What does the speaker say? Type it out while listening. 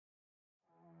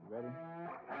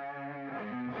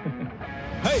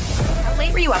Hey, How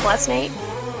late were you up last night?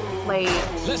 Like,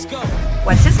 let's go.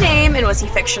 what's his name and was he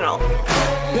fictional?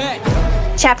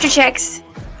 Bet. Chapter checks.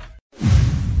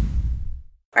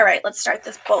 All right, let's start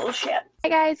this bullshit. Hi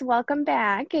guys, welcome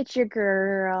back. It's your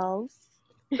girls.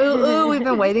 Ooh, we've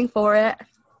been waiting for it.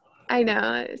 I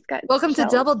know. It's got Welcome to so-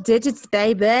 Double Digits,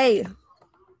 baby.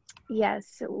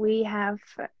 Yes, we have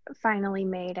finally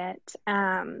made it.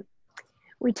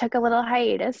 We took a little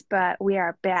hiatus, but we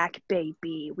are back,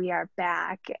 baby. We are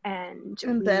back, and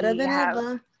I'm better we than have,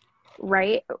 ever.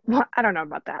 right? Well, I don't know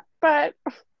about that, but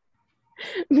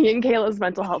me and Kayla's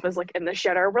mental health is like in the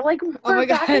shitter. We're like, Oh my we're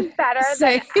back and God. better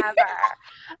Same. than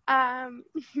ever.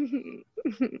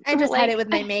 I just like, had it with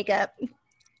my makeup.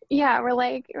 Yeah, we're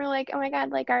like, oh my God,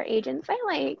 like our agents I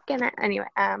like, and anyway,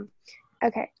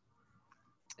 okay.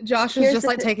 Josh is Here's just the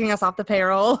like thi- taking us off the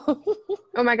payroll.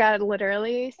 Oh my God,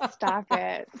 literally, stop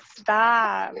it,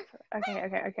 stop.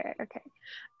 Okay.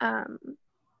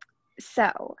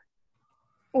 So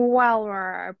while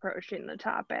we're approaching the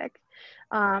topic,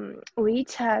 we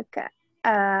took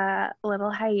a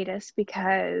little hiatus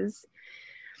because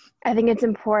I think it's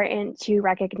important to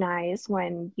recognize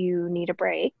when you need a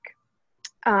break.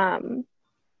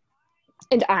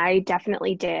 And I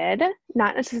definitely did,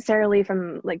 not necessarily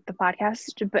from like the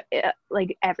podcast, but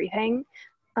like everything.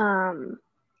 I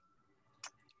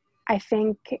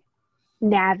think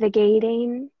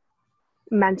navigating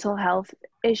mental health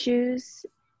issues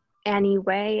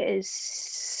anyway is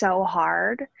so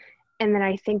hard. And then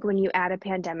I think when you add a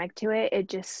pandemic to it, it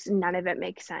just, none of it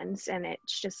makes sense. And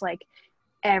it's just like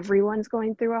everyone's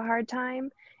going through a hard time.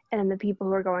 And then the people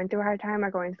who are going through a hard time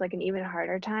are going through like an even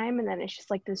harder time. And then it's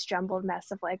just like this jumbled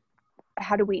mess of like,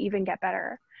 how do we even get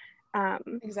better?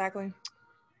 Exactly.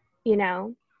 You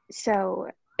know? So,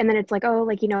 and then it's like, oh,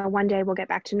 like, you know, one day we'll get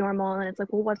back to normal. And it's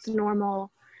like, well, what's normal?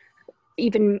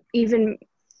 Even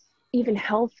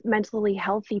mentally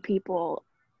healthy people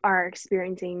are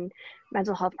experiencing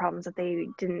mental health problems that they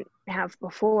didn't have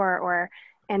before.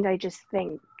 And I just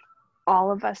think all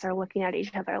of us are looking at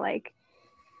each other like,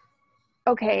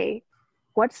 okay,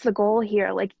 what's the goal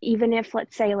here? Like, even if,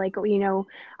 let's say, like, you know,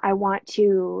 I want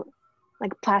to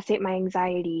like placate my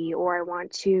anxiety, or I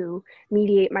want to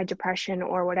mediate my depression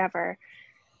or whatever,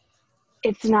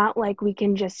 it's not like we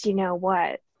can just, you know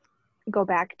what, go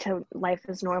back to life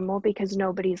as normal, because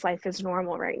nobody's life is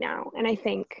normal right now. And I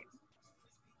think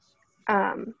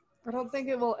I don't think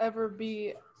it will ever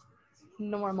be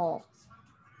normal.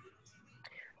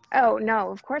 oh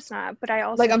no, of course not, but I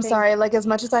also Like, I'm think, sorry, like, as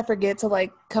much as I forget to,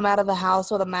 like, come out of the house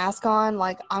with a mask on,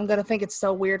 like, I'm gonna think it's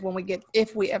so weird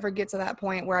if we ever get to that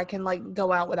point where I can, like,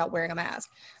 go out without wearing a mask.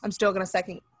 I'm still gonna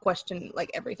second question,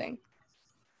 like, everything.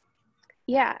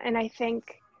 yeah, and I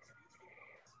think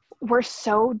we're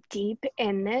so deep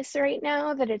in this right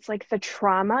now that it's like the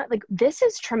trauma, like this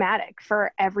is traumatic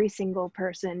for every single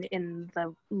person in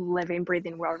the living,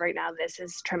 breathing world right now. This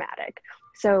is traumatic.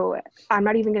 So I'm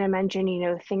not even going to mention, you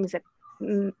know, things that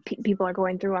people are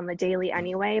going through on the daily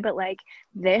anyway, but like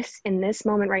this, in this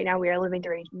moment right now, we are living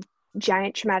through a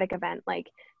giant traumatic event, like,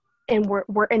 and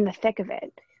we're in the thick of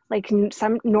it. Like,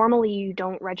 normally you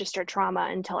don't register trauma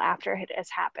until after it has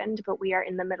happened, but we are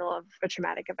in the middle of a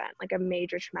traumatic event, like a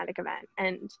major traumatic event.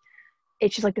 And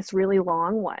it's just like this really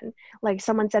long one. Like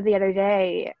someone said the other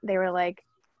day, they were like,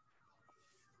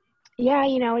 yeah,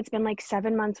 you know, it's been like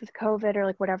 7 months with COVID or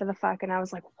like whatever the fuck. And I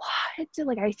was like, what?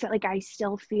 Like I said, like I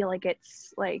still feel like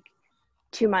it's like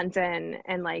 2 months in,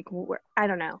 and like, I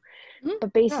don't know. Mm-hmm.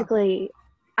 But basically, yeah.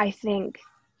 I think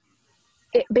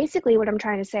basically what I'm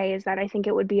trying to say is that I think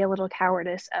it would be a little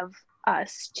cowardice of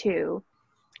us to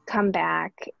come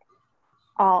back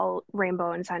all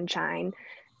rainbow and sunshine,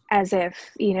 as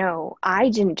if, you know, I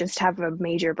didn't just have a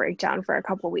major breakdown for a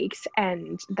couple weeks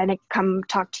and then come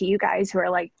talk to you guys who are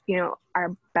like, you know,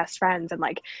 our best friends, and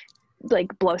like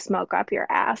blow smoke up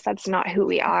your ass. That's not who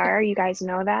we are. You guys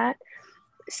know that.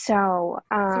 So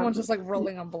Someone's just like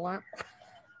rolling a blunt.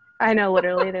 I know,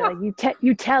 literally, they're like,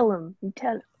 you tell them.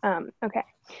 Okay.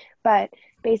 But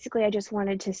basically, I just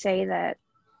wanted to say that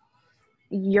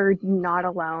you're not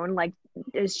alone. Like,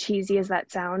 as cheesy as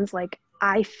that sounds, like,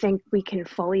 I think we can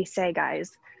fully say,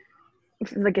 guys,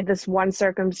 like at this one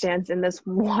circumstance in this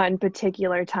one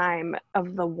particular time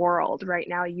of the world right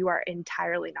now, you are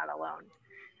entirely not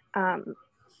alone.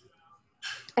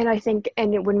 And I think,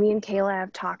 and when me and Kayla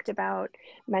have talked about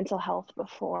mental health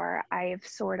before, I've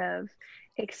sort of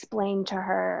explained to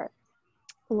her,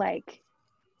 like,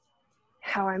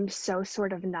 how I'm so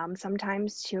sort of numb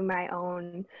sometimes to my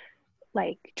own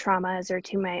like traumas or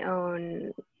to my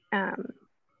own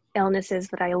illnesses,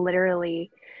 that I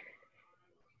literally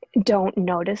don't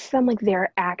notice them. Like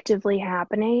they're actively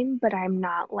happening, but I'm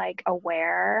not like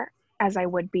aware as I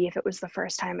would be if it was the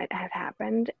first time it had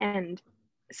happened. And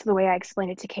so the way I explain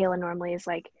it to Kayla normally is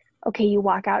like, okay, you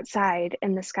walk outside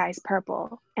and the sky's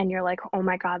purple and you're like, oh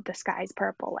my God, the sky's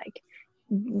purple. Like,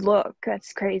 look,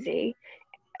 that's crazy.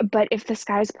 But if the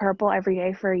sky's purple every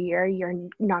day for a year, you're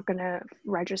not going to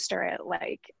register it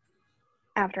like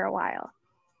after a while.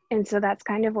 And so that's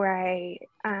kind of where I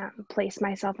place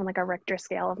myself on like a Richter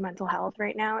scale of mental health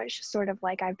right now. It's just sort of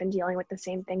like I've been dealing with the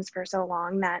same things for so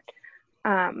long that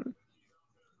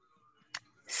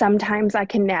sometimes I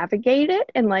can navigate it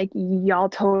and like y'all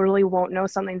totally won't know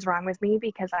something's wrong with me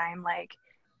because I'm like,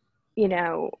 you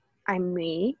know, I'm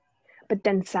me. But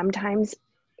then sometimes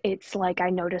it's like I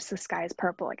notice the sky is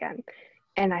purple again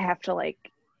and I have to like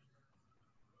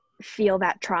feel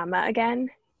that trauma again,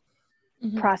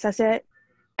 process it,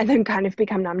 and then kind of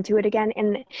become numb to it again.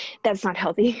 And that's not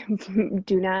healthy.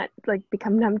 Do not like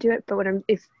become numb to it. But what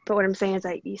I'm saying is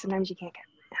like sometimes you can't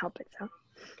help it. So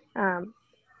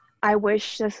I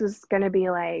wish this was gonna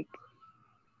be like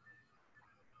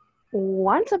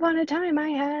once upon a time I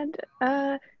had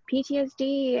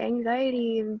PTSD,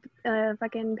 anxiety,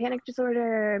 fucking panic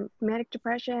disorder, manic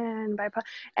depression, bipolar,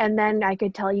 and then I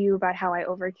could tell you about how I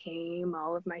overcame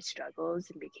all of my struggles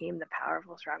and became the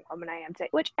powerful, strong woman I am today,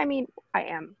 which I mean, I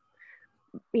am,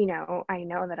 you know, I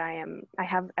know that I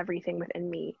have everything within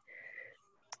me.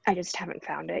 I just haven't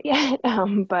found it yet.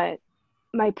 But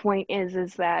my point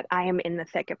is that I am in the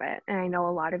thick of it. And I know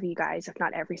a lot of you guys, if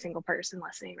not every single person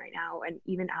listening right now, and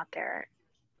even out there,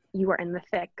 you are in the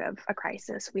thick of a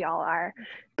crisis. We all are,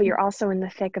 but you're also in the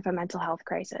thick of a mental health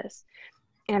crisis.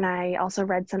 And I also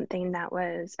read something that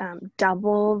was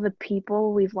double the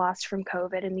people we've lost from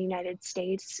COVID in the United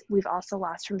States, we've also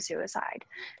lost from suicide.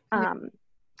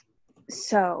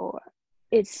 So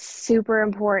it's super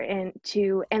important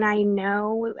to, and I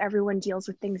know everyone deals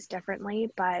with things differently,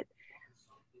 but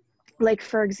like,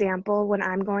 for example, when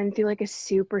I'm going through like a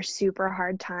super, super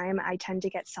hard time, I tend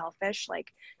to get selfish,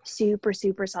 like super,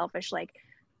 super selfish, like,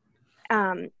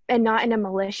 and not in a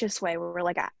malicious way where we're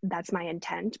like, that's my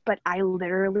intent, but I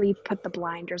literally put the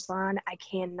blinders on. I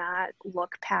cannot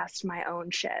look past my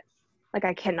own shit. Like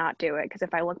I cannot do it. Cause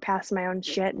if I look past my own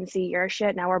shit and see your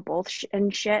shit, now we're both in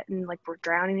shit and like we're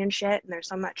drowning in shit and there's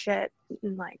so much shit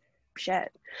and like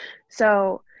shit.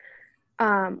 So,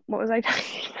 what was I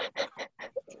talking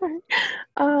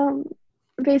about?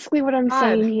 Basically what I'm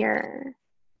saying here.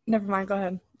 Never mind, go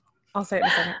ahead. I'll say it in a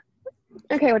second.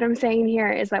 Okay, what I'm saying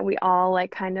here is that we all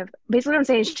like kind of, basically what I'm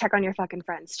saying is check on your fucking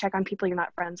friends, check on people you're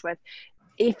not friends with.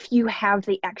 If you have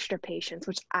the extra patience,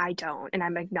 which I don't, and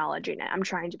I'm acknowledging it, I'm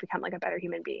trying to become like a better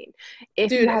human being. If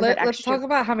Dude, you have let's talk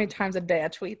about how many times a day I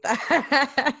tweet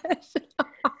that.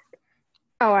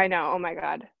 Oh, I know. Oh my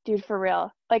God. Dude, for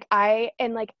real. Like now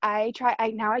I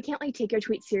can't like take your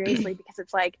tweet seriously because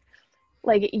it's like,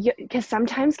 because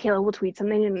sometimes Kayla will tweet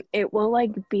something and it will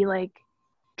like be like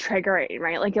triggering,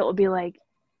 right? Like it will be like,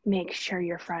 make sure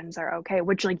your friends are okay,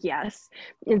 which like, yes.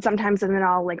 And sometimes and then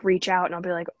I'll like reach out and I'll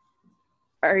be like,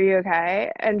 are you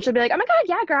okay? And she'll be like, oh my God,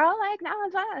 yeah, girl. Like, no,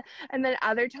 it's not. And then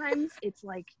other times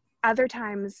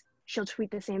she'll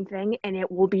tweet the same thing and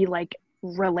it will be like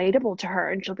relatable to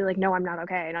her. And she'll be like, no, I'm not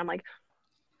okay. And I'm like,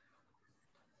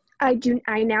 I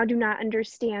now do not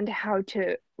understand how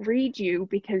to read you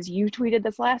because you tweeted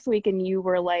this last week and you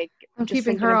were like, I'm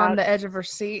keeping her on the edge of her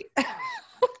seat.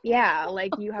 Yeah,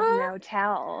 like you have no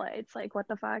tell. It's like, what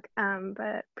the fuck?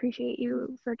 But appreciate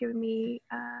you for giving me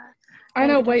I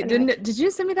know, wait, did you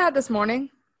send me that this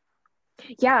morning?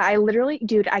 Yeah, I literally,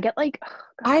 dude, I get like, oh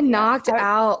God, I knocked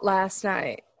out last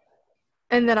night.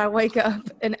 And then I wake up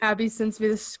and Abby sends me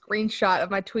this screenshot of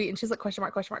my tweet and she's like, question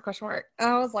mark, question mark, question mark. And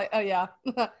I was like, oh yeah.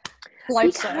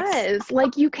 Life sucks.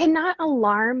 Like you cannot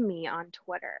alarm me on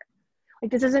Twitter.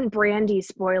 Like this isn't Brandy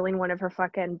spoiling one of her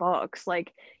fucking books.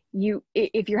 Like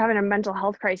if you're having a mental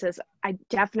health crisis, I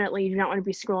definitely do not want to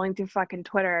be scrolling through fucking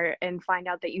Twitter and find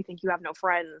out that you think you have no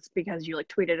friends because you like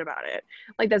tweeted about it.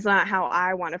 Like that's not how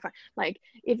I want to find. Like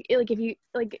if you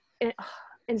like.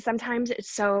 And sometimes it's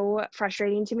so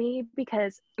frustrating to me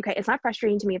because, okay, it's not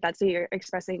frustrating to me if that's the you're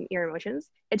expressing your emotions.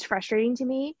 It's frustrating to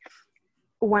me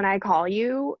when I call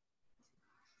you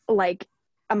like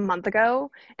a month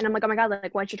ago and I'm like, oh my God,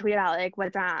 like what you tweet about? Like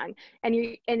what's wrong? And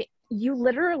you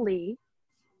literally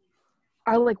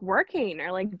are like working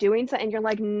or like doing something and you're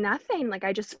like nothing. Like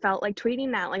I just felt like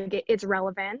tweeting that, like it's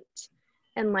relevant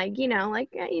and like,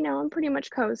 I'm pretty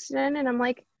much coasting and I'm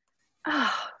like,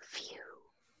 oh, phew.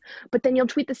 But then you'll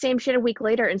tweet the same shit a week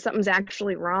later and something's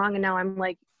actually wrong. And now I'm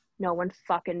like, no one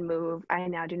fucking move. I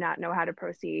now do not know how to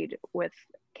proceed with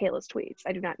Kayla's tweets.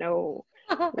 I do not know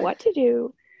what to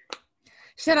do.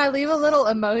 Should I leave a little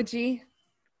emoji?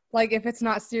 Like if it's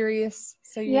not serious,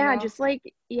 so you Yeah, know. just like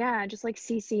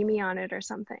CC me on it or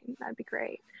something. That'd be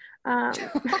great. Oh,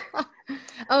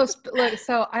 look.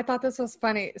 So I thought this was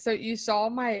funny. So you saw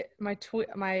my tweet,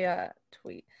 my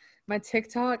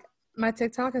TikTok. My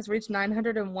TikTok has reached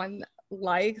 901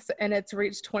 likes, and it's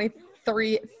reached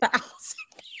 23,000.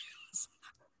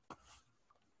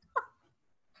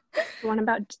 The one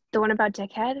about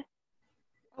Dickhead.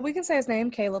 We can say his name,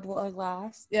 Caleb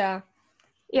Glass. Yeah.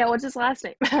 Yeah, what's his last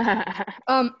name?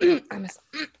 I miss.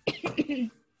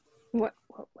 what?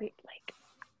 Wait, like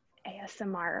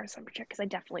ASMR or some shit? Because I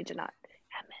definitely did not.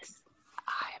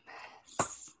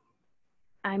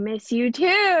 I miss you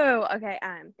too. Okay.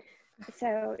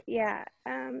 So yeah.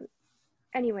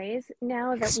 Anyways,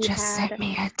 now that we just had sent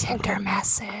me a Tinder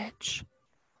message.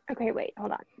 Okay, wait,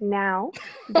 hold on. Now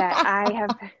that I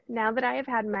have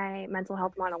had my mental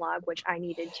health monologue, which I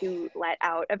needed to let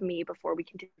out of me before we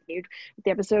continued with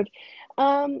the episode,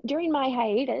 during my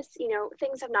hiatus,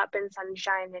 things have not been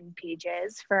sunshine and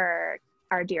peaches for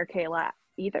our dear Kayla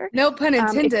either. No pun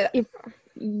intended.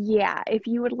 If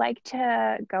you would like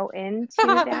to go into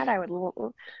that, I would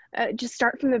just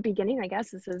start from the beginning. I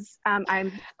guess this is I'm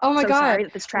oh my so god, sorry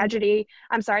that this tragedy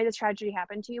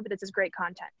happened to you, but this is great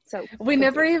content. So we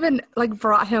never even like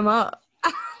brought him up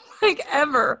like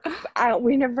ever.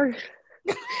 We never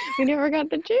got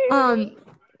the chance.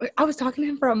 I was talking to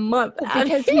him for a month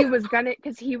because he was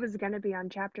gonna be on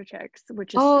Chapter Chicks,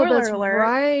 which is that's alert.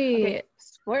 right. Okay,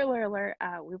 spoiler alert.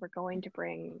 We were going to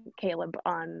bring Caleb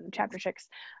on Chapter Chicks.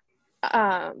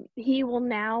 He will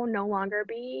now no longer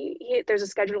be. There's a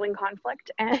scheduling conflict,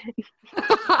 and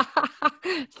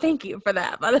thank you for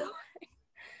that, by the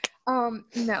way.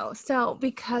 No. So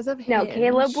because of him,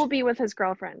 Caleb will be with his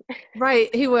girlfriend.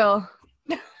 Right, he will.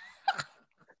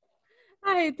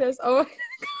 I hate this. Oh.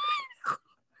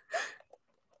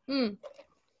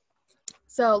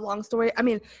 So long story. I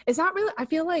mean, it's not really. I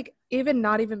feel like even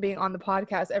not even being on the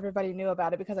podcast, everybody knew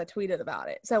about it because I tweeted about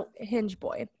it. So Hinge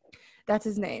Boy, that's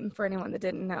his name for anyone that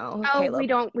didn't know. Oh,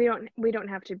 Caleb. we don't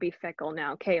have to be fickle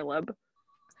now, Caleb.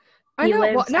 I know.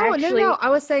 Well, no. I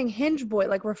was saying Hinge Boy,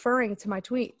 like referring to my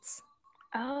tweets.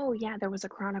 Oh yeah, there was a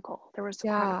chronicle. There was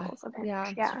chronicles of Hinge.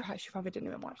 Yeah. She probably didn't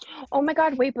even watch it. Oh my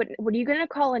god, wait, but what are you gonna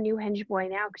call a new Hinge Boy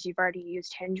now? Because you've already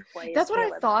used Hinge Boy. That's what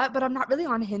I thought, but I'm not really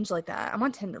on Hinge like that. I'm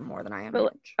on Tinder more than I am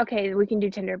Hinge. Okay, we can do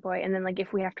Tinder Boy, and then like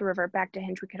if we have to revert back to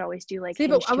Hinge, we could always do like. See,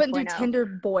 Hinge but I wouldn't 2.0. do Tinder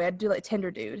Boy. I'd do like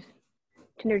Tinder Dude.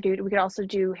 Tinder Dude. We could also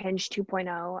do Hinge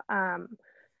 2.0.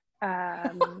 I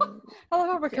love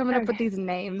how we're coming up with these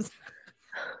names.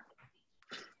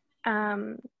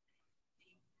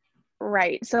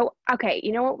 Right. So, okay,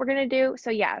 you know what we're going to do?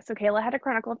 So, yeah. So, Kayla had a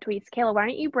chronicle of tweets. Kayla, why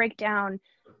don't you break down,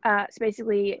 so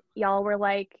basically, y'all were,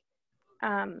 like,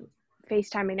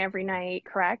 FaceTiming every night,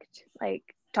 correct? Like,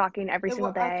 talking every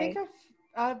single day. I think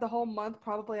out of the whole month,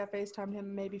 probably I FaceTimed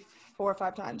him maybe 4 or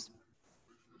 5 times.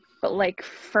 But, like,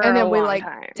 for and then a we, long like,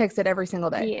 time. texted every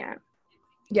single day. Yeah.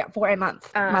 Yeah, for a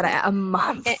month. Not a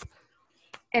month.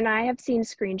 And I have seen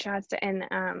screenshots and,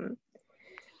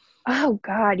 oh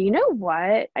God, you know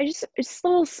what? It's a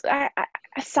little a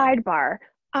sidebar.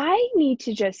 I need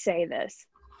to just say this.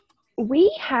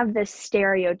 We have this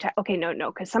stereotype. Okay,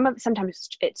 no, because sometimes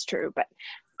it's true, but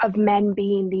of men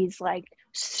being these like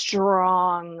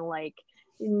strong, like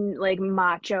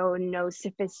macho, no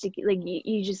sophisticated, like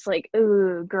you just like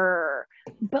ooh, grr.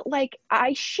 But like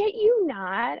I shit you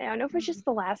not. I don't know if it's just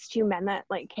the last 2 men that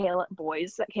like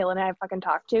boys that Kayla and I fucking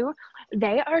talked to.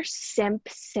 They are simp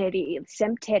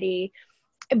titty,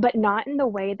 but not in the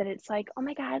way that it's like, oh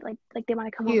my God, like they want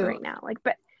to come over right now. Like,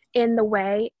 but in a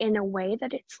way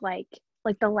that it's like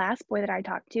the last boy that I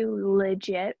talked to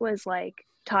legit was like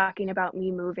talking about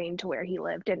me moving to where he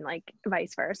lived and like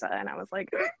vice versa. And I was like,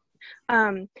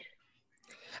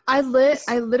 I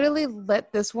literally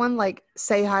let this one like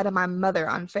say hi to my mother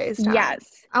on FaceTime.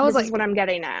 Yes. I was this is what I'm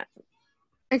getting at.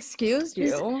 Excuse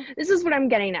you. This is what I'm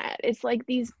getting at. It's like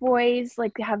these boys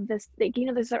like have this, like,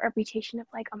 there's a reputation of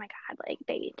like, oh my God, like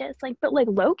they just like, but like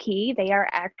low key, they are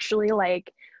actually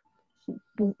like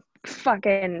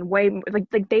fucking way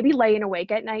like they be laying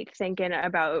awake at night thinking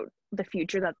about the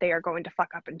future that they are going to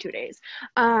fuck up in 2 days.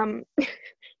 I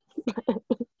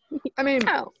mean,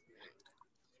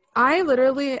 I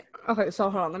literally, okay, so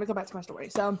hold on, let me go back to my story.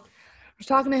 So I was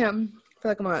talking to him for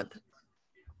like a month,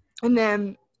 and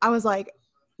then I was like,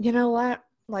 you know what?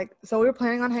 Like, so we were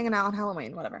planning on hanging out on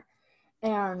Halloween, whatever.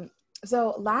 And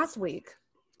so last week,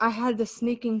 I had the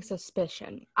sneaking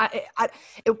suspicion.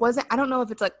 It wasn't, I don't know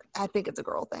if it's like, I think it's a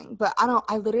girl thing, but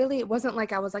it wasn't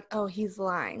like I was like, oh, he's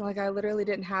lying. Like, I literally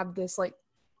didn't have this like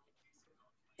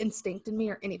instinct in me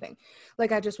or anything.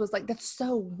 Like, I just was like, that's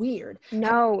so weird.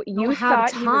 No, you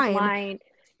have thought he was time. lying.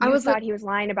 I You was thought like- he was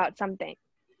lying about something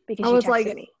because I you was texted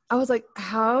like, me. I was like,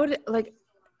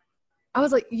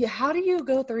 yeah, how do you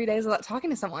go 3 days without talking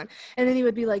to someone? And then he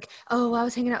would be like, oh, I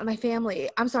was hanging out with my family.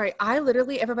 I'm sorry. I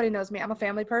literally, everybody knows me. I'm a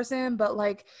family person, but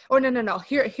like, or no.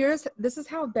 This is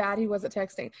how bad he was at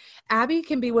texting. Abby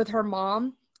can be with her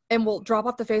mom and will drop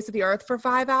off the face of the earth for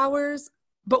 5 hours,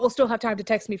 but will still have time to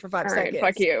text me for 5 All right, seconds.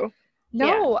 fuck you.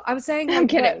 No, I'm saying, like, I'm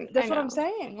kidding. That's I what I'm know.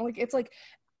 saying. Like, it's like,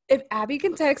 if Abby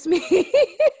can text me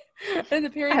in the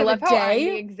period I of love a how I'm the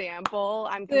day. example.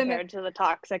 I'm Then- compared to the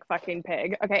toxic fucking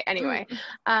pig. Okay, anyway.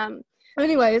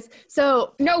 Anyways,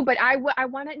 so No, but I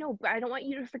want to know, but I don't want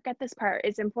you to forget this part.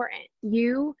 It's important.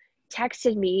 You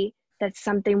texted me that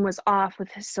something was off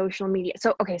with his social media.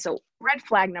 So, okay, so red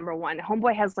flag number one,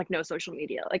 homeboy has like no social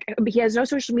media. Like, he has no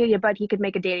social media, but he could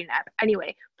make a dating app.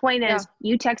 Anyway, point is,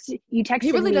 you texted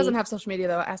he really me. doesn't have social media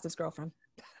though. I asked his girlfriend.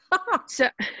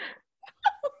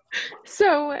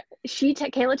 So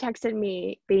Kayla texted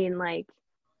me being like,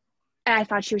 and I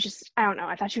thought she was just, I don't know,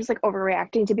 I thought she was like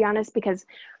overreacting, to be honest, because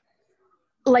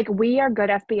like, we are good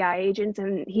FBI agents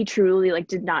and he truly like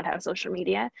did not have social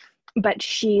media, but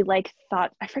she like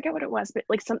thought, I forget what it was, but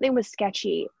like something was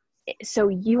sketchy. So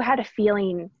you had a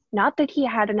feeling, not that he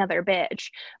had another bitch,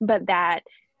 but that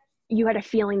you had a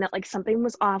feeling that like something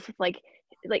was off with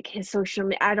like his social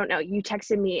media. I don't know. You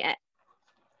texted me.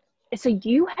 So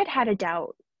you had a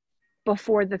doubt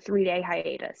before the 3-day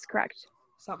hiatus, correct?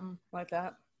 Something like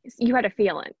that. You had a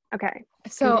feeling. Okay.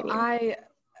 So Continue. I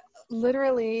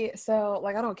literally,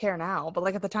 like, I don't care now, but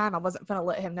like at the time I wasn't going to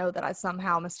let him know that I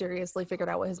somehow mysteriously figured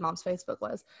out what his mom's Facebook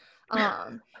was.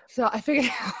 So I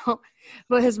figured out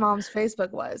what his mom's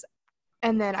Facebook was.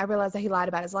 And then I realized that he lied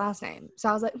about his last name. So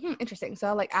I was like, interesting. So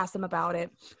I like asked him about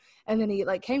it. And then he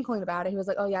like came clean about it. He was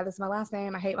like, oh yeah, this is my last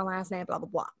name. I hate my last name, blah, blah,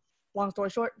 blah. Long story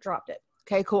short, dropped it.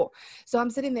 Okay, cool. So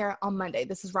I'm sitting there on Monday.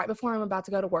 This is right before I'm about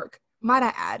to go to work. Might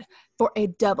I add, for a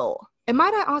double. And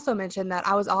might I also mention that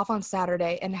I was off on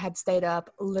Saturday and had stayed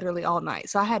up literally all night.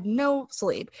 So I had no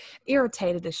sleep,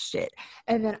 irritated as shit.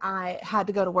 And then I had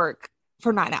to go to work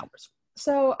for 9 hours.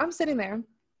 So I'm sitting there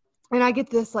and I get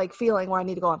this like feeling where I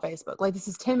need to go on Facebook. Like, this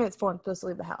is 10 minutes before I'm supposed to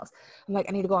leave the house. I'm like,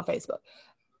 I need to go on Facebook.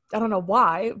 I don't know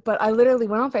why, but I literally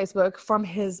went on Facebook. From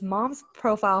his mom's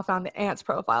profile, found the aunt's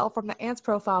profile. From the aunt's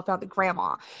profile, found the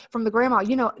grandma. From the grandma,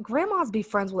 grandmas be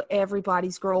friends with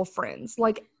everybody's girlfriends,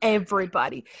 like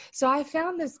everybody. So I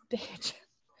found this bitch.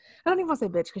 I don't even want to say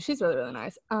bitch because she's really, really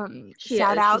nice.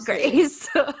 Shout out Grace.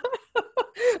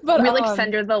 But we like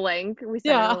send her the link. We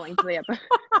send her the link to the episode.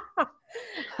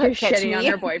 You're shitting on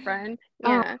her boyfriend.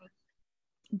 Yeah.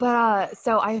 But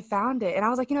so I found it and I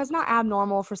was like, it's not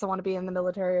abnormal for someone to be in the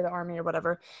military or the army or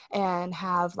whatever and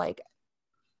have like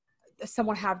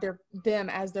someone have them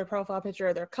as their profile picture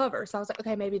or their cover. So I was like,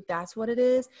 okay, maybe that's what it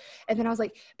is. And then I was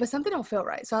like, but something don't feel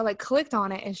right. So I like clicked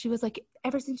on it and she was like,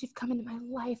 ever since you've come into my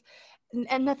life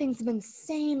and nothing's been the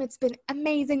same, it's been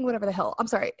amazing, whatever the hell. I'm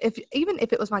sorry. Even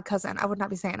if it was my cousin, I would not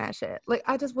be saying that shit. Like,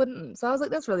 I just wouldn't. So I was like,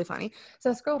 that's really funny. So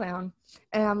I scroll down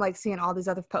and I'm like seeing all these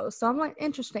other posts. So I'm like,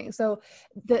 interesting. So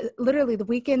literally the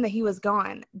weekend that he was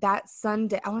gone, that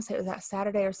Sunday, I want to say it was that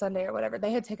Saturday or Sunday or whatever,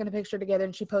 they had taken a picture together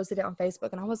and she posted it on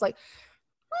Facebook. And I was like,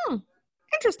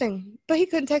 interesting. But he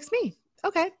couldn't text me.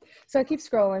 Okay. So I keep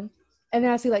scrolling. And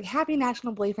then I see like, happy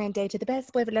National Boyfriend Day to the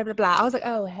best boyfriend, blah, blah, blah. I was like,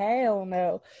 oh, hell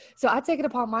no. So I take it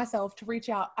upon myself to reach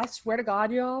out. I swear to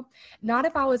God, y'all, not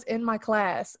if I was in my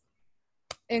class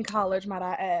in college, might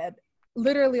I add,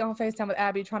 literally on FaceTime with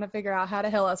Abby trying to figure out how the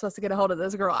hell I was supposed to get a hold of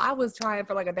this girl. I was trying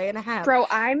for like a day and a half. Bro,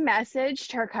 I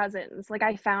messaged her cousins. Like,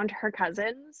 I found her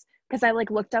cousins because I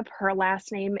like looked up her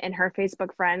last name in her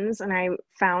Facebook friends and I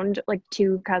found like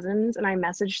 2 cousins and I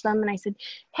messaged them and I said,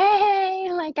 hey,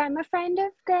 like, I'm a friend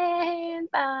of Grace.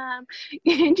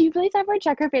 Can you please have her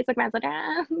check her Facebook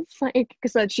messages? Like,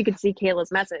 so that she could see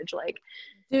Kayla's message. Like,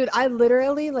 dude, I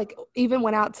literally like even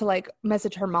went out to like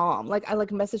message her mom. Like, I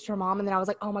like messaged her mom and then I was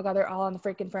like, oh my God, they're all on the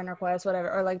freaking friend request,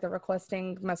 whatever, or like the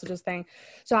requesting messages thing.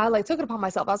 So I like took it upon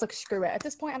myself. I was like, screw it. At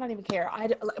this point, I don't even care.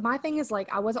 My thing is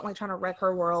like, I wasn't like trying to wreck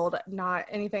her world, not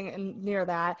anything near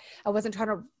that. I wasn't trying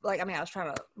to like, I mean, I was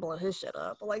trying to blow his shit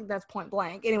up, but like that's point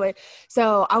blank. Anyway,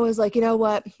 so I was like, you know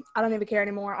what? I don't even care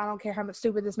anymore. I don't care how much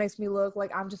stupid this makes me look.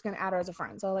 Like, I'm just gonna add her as a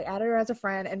friend. So I like added her as a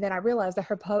friend, and then I realized that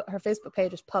her Facebook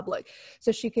page is public,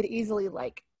 so she could easily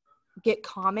like get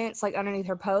comments like underneath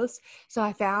her posts. So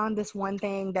I found this one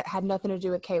thing that had nothing to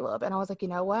do with Caleb, and I was like, you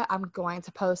know what? I'm going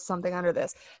to post something under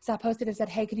this. So I posted and said,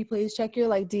 hey, could you please check your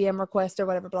like DM request or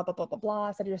whatever, blah blah blah blah blah.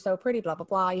 I said, you're so pretty, blah blah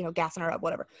blah, gassing her up,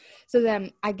 whatever. So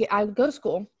then I go to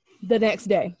school the next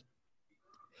day.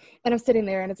 And I'm sitting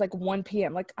there and it's like 1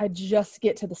 p.m. Like I just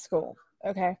get to the school.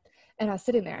 Okay. And I was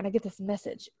sitting there and I get this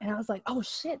message and I was like, oh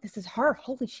shit, this is her.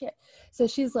 Holy shit. So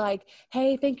she's like,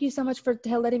 hey, thank you so much for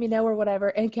letting me know or whatever.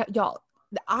 And y'all,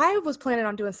 I was planning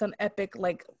on doing some epic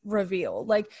like reveal,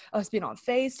 like us being on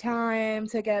FaceTime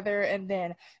together and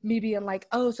then me being like,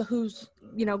 oh, so who's,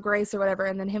 Grace or whatever.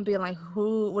 And then him being like,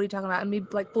 what are you talking about? And me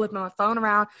like flipping my phone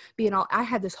around, being all, I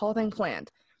had this whole thing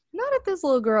planned. Not if this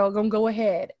little girl gonna go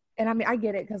ahead. And I mean, I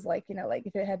get it. Cause like, like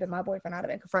if it had been my boyfriend, I'd have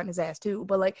been confronting his ass too.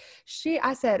 But like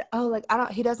I said, oh, like,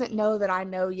 he doesn't know that I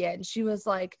know yet. And she was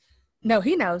like, no,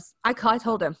 he knows. I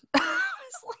told him. I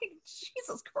was like,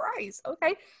 Jesus Christ.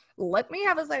 Okay. Let me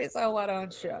have a say so, why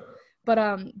don't you? But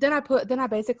then I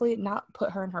basically not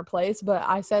put her in her place, but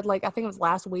I said, like, I think it was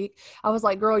last week, I was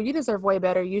like, girl, you deserve way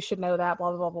better, you should know that, blah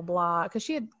blah blah blah blah, because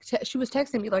she was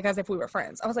texting me like as if we were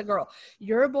friends. I was like, girl,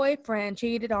 your boyfriend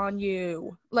cheated on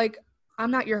you, like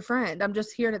I'm not your friend, I'm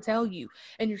just here to tell you,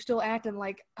 and you're still acting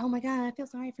like, oh my god, I feel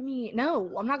sorry for me.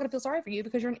 No, I'm not gonna feel sorry for you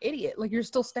because you're an idiot, like you're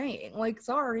still staying, like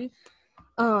sorry.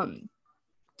 But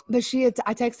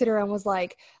I texted her and was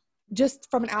like,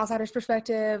 just from an outsider's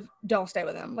perspective, don't stay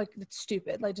with him. Like, it's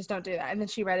stupid. Like, just don't do that. And then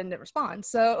she read it and didn't respond.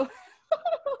 So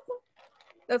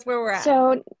that's where we're at.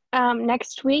 So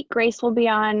next week, Grace will be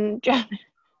on.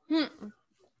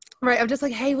 Right. I'm just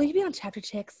like, hey, will you be on Chapter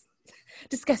Chicks?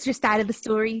 Discuss your side of the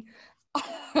story.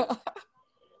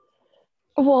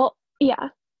 Well, yeah.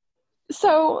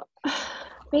 So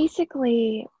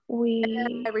basically, I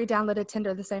re-downloaded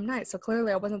Tinder the same night. So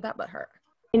clearly I wasn't that butthurt.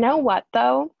 You know what,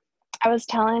 though? I was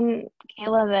telling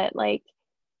Kayla that, like,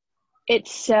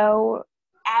 it's so,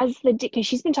 because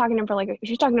she's talking to him for like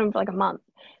a month.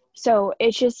 So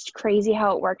it's just crazy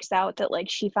how it works out that, like,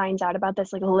 she finds out about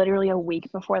this, like, literally a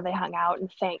week before they hung out,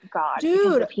 and thank God. Dude.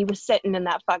 Because if he was sitting in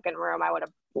that fucking room, I would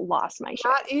have lost my shit.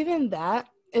 Not even that.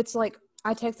 It's like,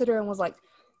 I texted her and was like,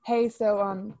 hey,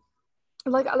 so,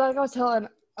 like I was telling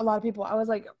a lot of people, I was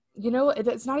like,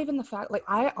 it's not even the fact, like,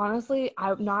 I'm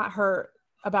not hurt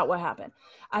about what happened.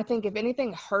 I think if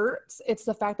anything hurts, it's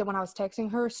the fact that when I was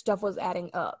texting her, stuff was adding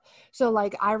up. So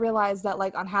like I realized that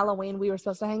like on Halloween we were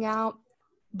supposed to hang out,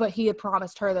 but he had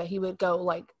promised her that he would go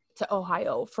like to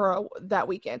Ohio for that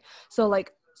weekend. So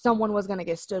like someone was going to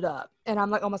get stood up, and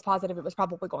I'm like almost positive it was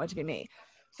probably going to be me.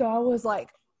 So I was like,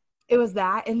 it was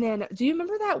that. And then do you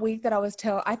remember that week that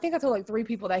I think I told like 3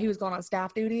 people that he was going on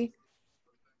staff duty?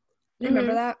 You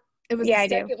remember that? It was the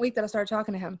second week that I started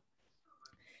talking to him.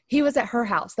 He was at her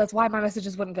house. That's why my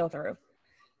messages wouldn't go through.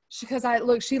 Because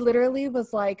she literally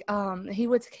was like, he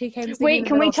came to see me.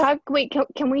 Can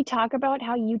we talk about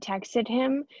how you texted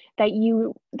him that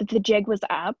the jig was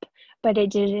up, but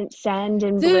it didn't send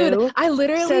in blue? Dude, I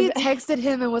literally texted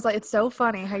him and was like, it's so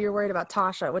funny how you're worried about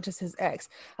Tasha, which is his ex.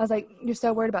 I was like, you're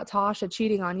so worried about Tasha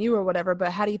cheating on you or whatever,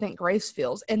 but how do you think Grace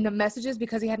feels? And the messages,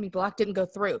 because he had me blocked, didn't go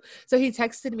through. So he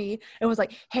texted me and was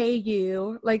like, hey,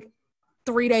 you, like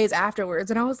 3 days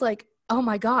afterwards. And I was like, oh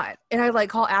my God. And I like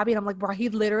call Abby and I'm like, bro, he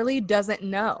literally doesn't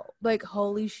know. Like,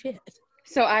 holy shit.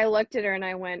 So I looked at her and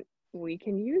I went, we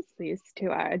can use these to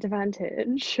our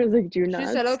advantage. She was like, do not. She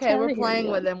said, okay, we're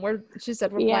playing with him. She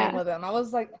said, we're playing with him. I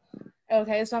was like,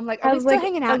 okay. So I'm like, are we still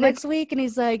hanging out next week? And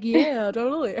he's like, yeah,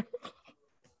 totally.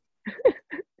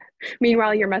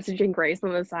 Meanwhile, you're messaging Grace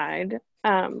on the side.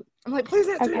 I'm like, please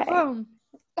answer your phone.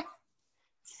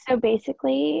 So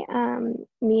basically,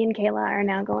 me and Kayla are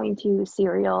now going to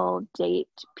serial date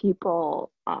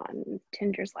people on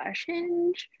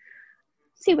Tinder/Hinge.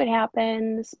 See what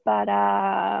happens, but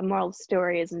moral of the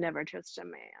story is never trust a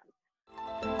man.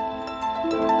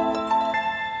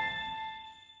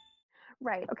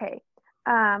 Right, okay.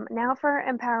 Now for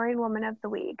Empowering Woman of the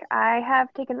Week. I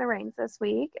have taken the reins this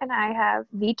week, and I have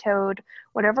vetoed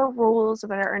whatever rules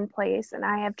that are in place, and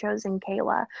I have chosen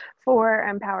Kayla for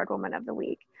Empowered Woman of the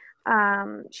Week.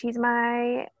 She's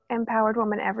my empowered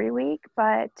woman every week,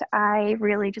 but I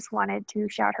really just wanted to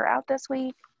shout her out this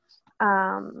week.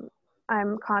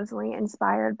 I'm constantly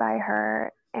inspired by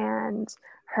her and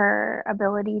her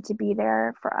ability to be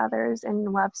there for others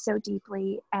and love so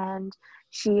deeply, and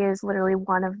she is literally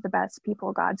one of the best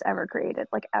people God's ever created,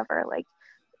 like ever. Like,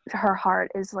 her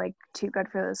heart is like too good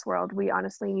for this world. We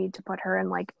honestly need to put her in,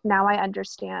 like, now I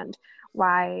understand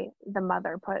why the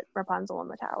mother put Rapunzel in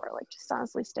the tower. Like, just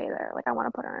honestly stay there. Like, I want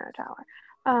to put her in a tower.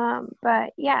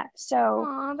 But yeah, so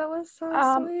oh, that was so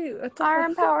sweet. Our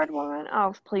empowered woman.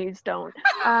 Oh, please don't.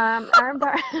 Our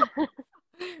empowered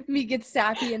me get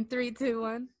sappy in 3, 2,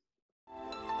 1.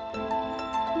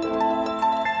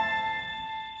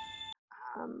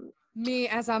 Me,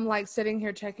 as I'm like sitting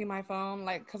here checking my phone,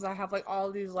 like, because I have like all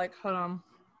these, like, hold on,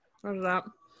 what is that?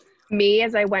 me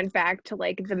as I went back to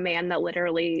like the man that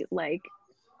literally like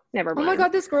never Oh mind. my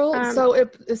god, this girl Um,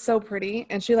 is so pretty,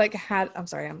 and she like I'm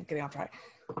sorry, I'm getting off track.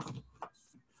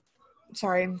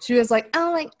 Sorry, she was like,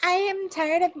 oh, like I am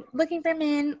tired of looking for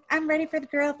men. I'm ready for the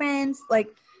girlfriends, like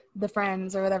the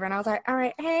friends or whatever. And I was like, all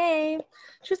right, hey.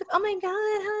 She was like, oh my god,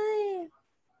 hi.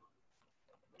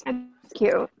 That's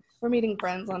cute. We're meeting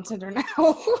friends on Tinder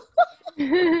now.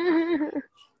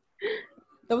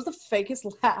 That was the fakest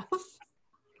laugh.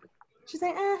 She's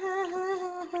like,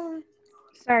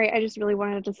 Sorry, I just really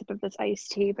wanted to sip of this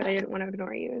iced tea, but I didn't want to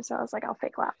ignore you, so I was like, I'll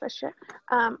fake laugh this shit.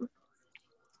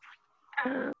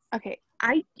 Okay,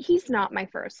 he's not my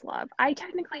first love. I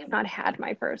technically have not had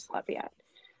my first love yet.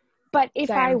 But if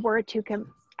I Same. were to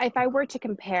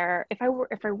compare, if I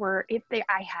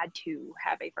had to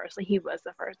have a first, like he was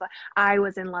the first love. I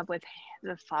was in love with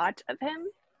the thought of him,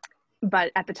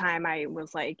 but at the time I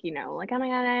was like, you know, like, oh my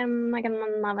god, I'm like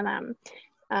in love with him.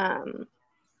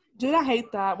 Dude, I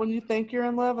hate that when you think you're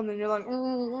in love and then you're like,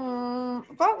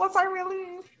 but was I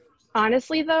really?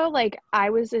 Honestly though, like I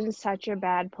was in such a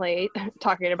bad place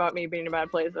talking about me being in a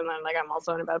bad place, and then like I'm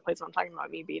also in a bad place when I'm talking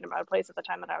about me being in a bad place at the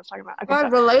time that I was talking about. Okay,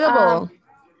 God, relatable.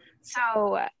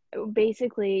 so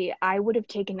basically I would have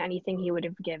taken anything he would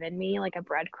have given me, like a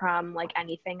breadcrumb, like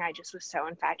anything. I just was so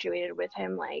infatuated with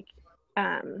him. Like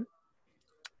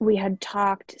we had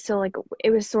talked, so like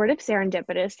it was sort of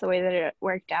serendipitous the way that it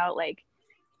worked out. Like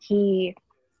we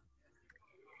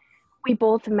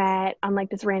both met on like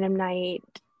this random night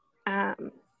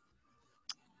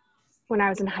when I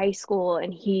was in high school,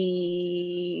 and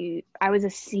I was a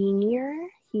senior.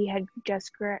 He had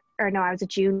just I was a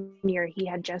junior. He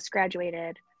had just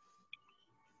graduated.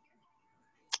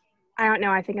 I don't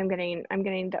know. I think I'm getting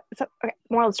so okay,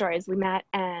 moral of the story is we met,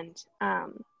 and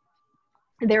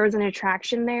there was an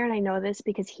attraction there, and I know this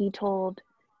because he told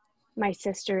my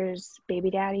sister's baby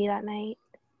daddy that night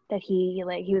that he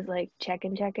was like check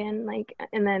in, like,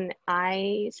 and then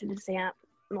I said to Sam,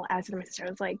 well, I said to my sister, I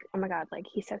was like, oh my god, like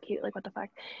he's so cute, like what the fuck.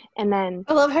 And then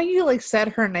I love how you like said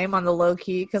her name on the low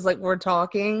key because like we're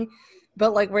talking,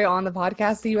 but like we're on the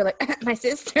podcast, so you were like my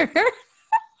sister.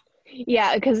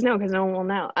 yeah, because no one will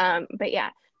know. But yeah,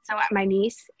 so my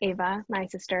niece Ava, my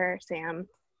sister Sam,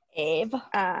 Abe.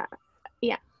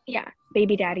 Yeah,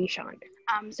 baby daddy Sean.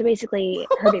 So basically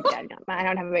her baby daddy. Not, I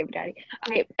don't have a baby daddy.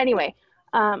 Okay, anyway.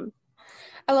 I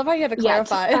love how you had to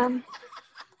clarify.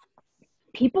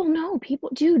 People know.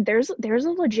 Dude, there's a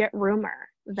legit rumor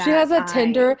that she has a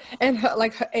Tinder, and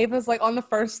Ava's like on the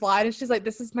first slide, and she's like,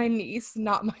 "This is my niece,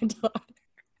 not my daughter."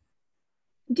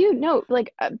 Dude, no,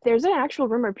 like there's an actual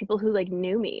rumor of people who like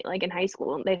knew me like in high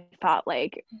school, and they thought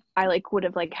like I like would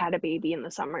have like had a baby in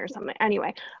the summer or something.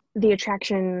 Anyway, the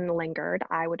attraction lingered.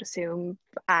 I would assume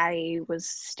he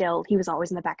was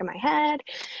always in the back of my head.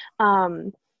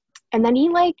 And then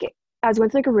I was going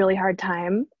through like a really hard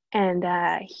time, and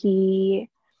I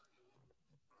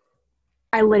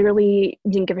literally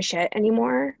didn't give a shit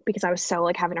anymore because I was so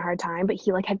like having a hard time, but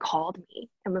he like had called me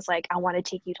and was like, I want to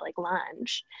take you to like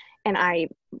lunch. And I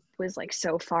was like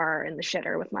so far in the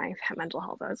shitter with my mental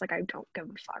health. I was like, I don't give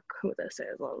a fuck who this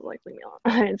is. I was like, leave me alone.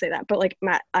 I didn't say that, but like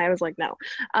I was like, no.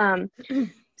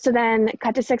 So then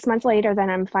cut to 6 months later, then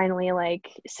I'm finally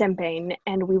like simping,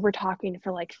 and we were talking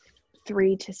for like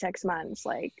 3 to 6 months,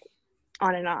 like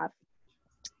on and off.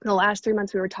 The last 3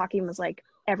 months we were talking was like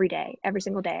every day, every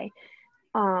single day.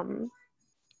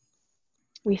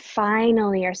 We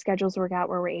finally, our schedules work out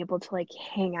where we're able to like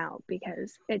hang out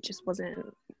because it just wasn't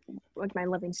like my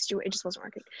living situation, it just wasn't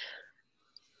working.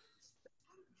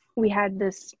 We had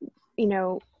this,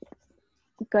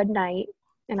 good night,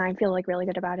 and I feel like really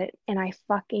good about it. And I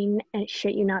fucking, and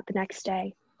shit you not, the next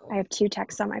day I have 2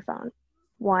 texts on my phone.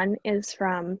 One is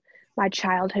from my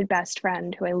childhood best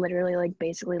friend who I literally like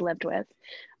basically lived with,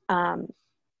 and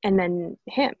then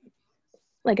him,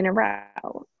 like in a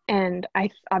row. And I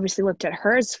obviously looked at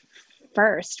hers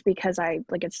first because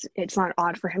it's not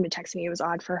odd for him to text me. It was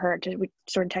odd for her to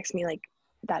sort of text me like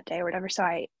that day or whatever. So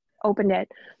I opened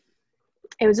it.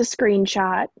 It was a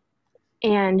screenshot,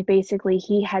 and basically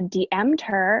he had DM'd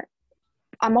her.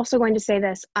 I'm also going to say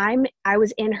this. I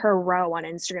was in her row on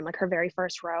Instagram, like her very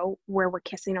first row where we're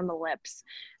kissing on the lips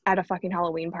at a fucking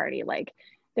Halloween party. Like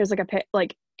there's like a pit,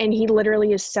 like, and he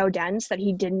literally is so dense that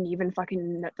he didn't even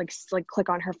fucking like click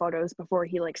on her photos before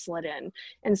he like slid in.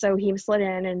 And so he slid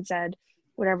in and said,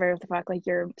 whatever the fuck, like,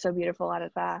 you're so beautiful, out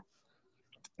of that.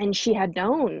 And she had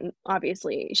known,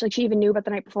 obviously. She even knew about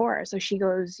the night before. So she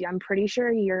goes, yeah, I'm pretty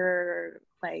sure you're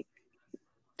like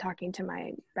talking to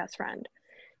my best friend.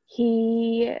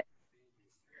 So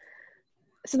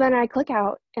then I click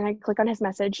out and I click on his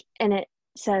message, and it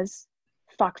says,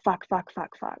 fuck, fuck, fuck,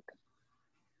 fuck, fuck.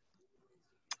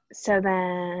 So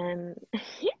then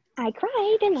I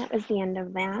cried, and that was the end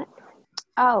of that.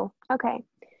 Oh, okay.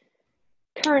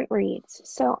 Current reads.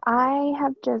 So I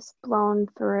have just blown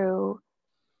through.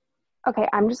 Okay,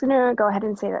 I'm just going to go ahead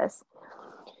and say this.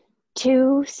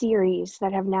 2 series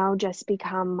that have now just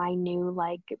become my new,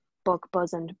 like, book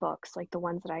bosomed books, like the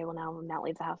ones that I will now not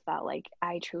leave the house without. Like,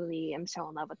 I truly am so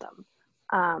in love with them.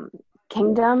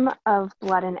 Kingdom of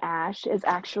Blood and Ash is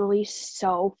actually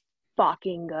so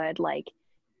fucking good. Like,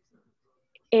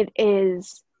 it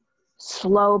is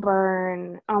slow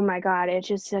burn. Oh my god, it's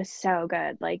just so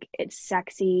good. Like, it's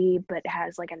sexy but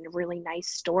has like a really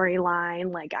nice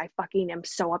storyline. Like, I fucking am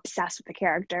so obsessed with the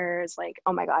characters. Like,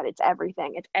 oh my god, it's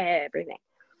everything.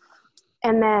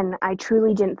 And then I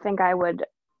truly didn't think I would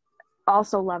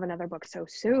also love another book so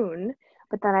soon,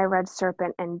 but then I read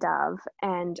Serpent and Dove,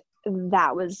 and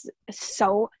that was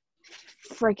so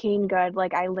freaking good.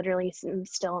 Like, I literally am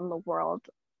still in the world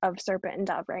of Serpent and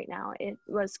Dove right now. It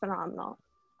was phenomenal.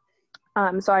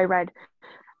 So I read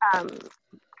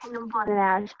Kingdom of Blood and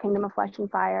Ash, Kingdom of Flesh and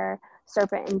Fire,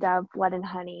 Serpent and Dove, Blood and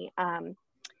Honey.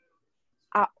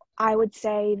 I would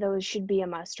say those should be a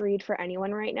must read for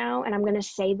anyone right now. And I'm going to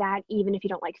say that even if you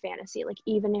don't like fantasy, like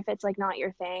even if it's like not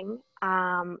your thing,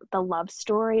 the love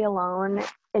story alone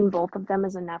in both of them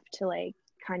is enough to like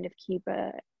kind of keep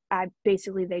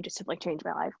basically they just have like changed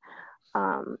my life.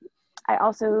 I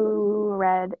also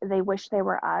read They Wish They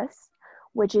Were Us,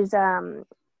 which is,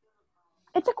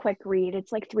 it's a quick read.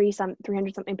 It's like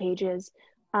 300 something pages.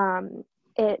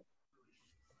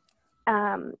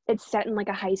 It's set in like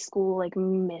a high school like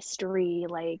mystery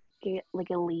like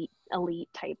elite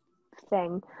type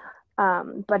thing,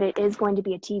 but it is going to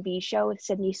be a TV show with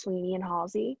Sydney Sweeney and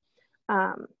Halsey.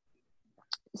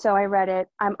 So I read it.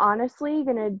 I'm honestly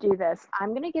gonna do this.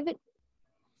 I'm gonna give it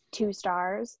 2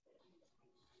 stars,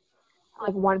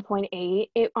 like 1.8.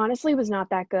 It honestly was not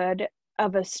that good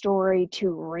of a story to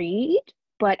read,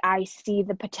 but I see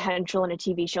the potential in a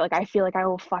TV show. Like, I feel like I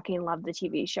will fucking love the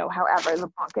TV show. However, the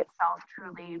book itself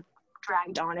truly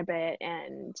dragged on a bit,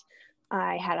 and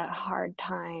I had a hard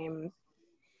time.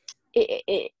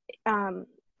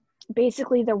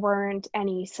 Basically, there weren't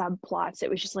any subplots. It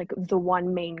was just like the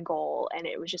one main goal, and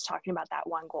it was just talking about that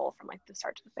one goal from like the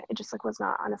start to the finish. It just like was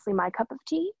not honestly my cup of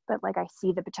tea, but like I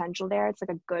see the potential there. It's like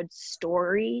a good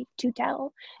story to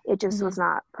tell. It just was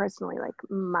not personally like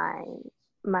my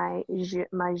je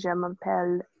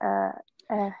m'appelle how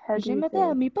do Je you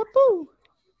m'appelle say? mi papou.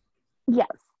 Yes.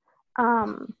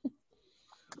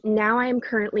 Now I am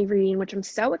currently reading, which I'm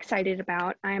so excited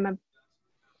about. I am a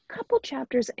couple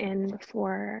chapters in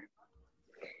before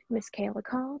Miss Kayla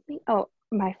called me. Oh,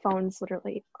 my phone's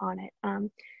literally on it.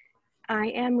 I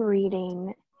am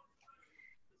reading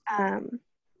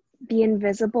The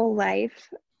Invisible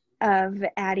Life of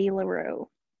Addie LaRue.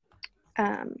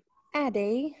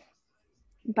 Addie.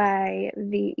 By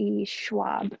V.E.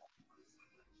 Schwab.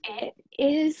 It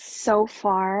is so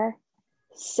far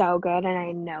so good, and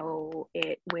I know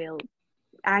it will.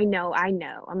 I know.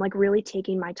 I'm like really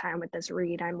taking my time with this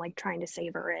read. I'm like trying to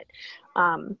savor it.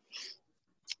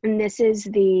 And this is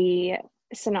the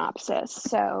synopsis.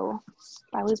 So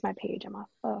if I lose my page, I'm off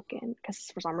fucking, because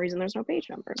for some reason there's no page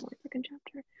number in my freaking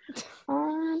chapter.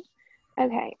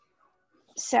 Okay.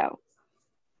 So,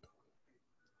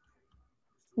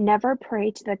 never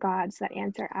pray to the gods that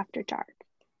answer after dark.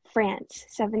 France,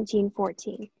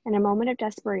 1714. In a moment of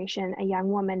desperation, a young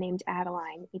woman named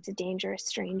Adeline meets a dangerous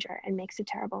stranger and makes a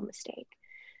terrible mistake.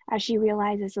 As she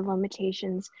realizes the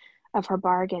limitations of her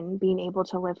bargain, being able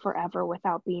to live forever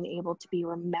without being able to be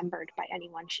remembered by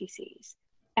anyone she sees,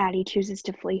 Addie chooses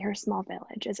to flee her small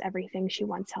village as everything she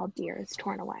once held dear is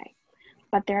torn away.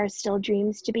 But there are still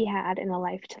dreams to be had and a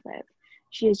life to live.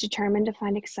 She is determined to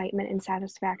find excitement and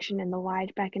satisfaction in the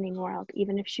wide, beckoning world,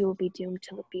 even if she will be doomed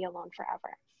to be alone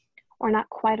forever. Or not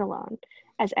quite alone,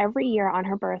 as every year on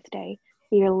her birthday,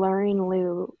 the alluring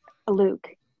Luke,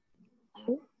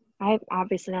 I'm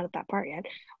obviously not at that part yet,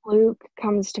 Luke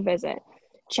comes to visit,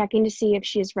 checking to see if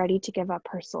she is ready to give up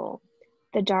her soul.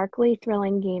 The darkly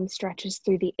thrilling game stretches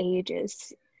through the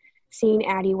ages, seeing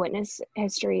Addie witness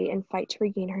history and fight to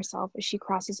regain herself as she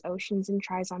crosses oceans and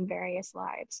tries on various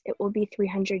lives. It will be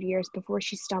 300 years before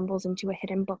she stumbles into a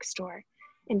hidden bookstore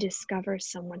and discovers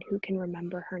someone who can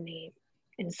remember her name.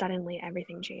 And suddenly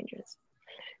everything changes.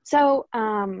 So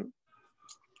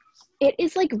it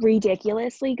is like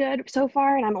ridiculously good so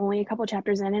far, and I'm only a couple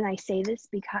chapters in, and I say this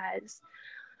because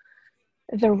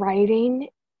the writing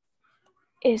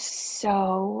is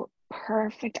so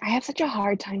perfect. I have such a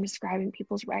hard time describing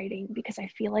people's writing because I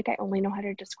feel like I only know how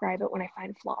to describe it when I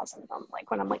find flaws in them. Like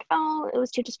when I'm like, oh, it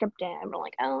was too descriptive, or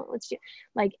like, oh, it's too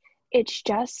like it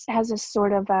just has a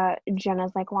sort of a je ne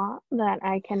sais quoi that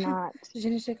I cannot Je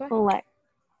ne sais quoi? let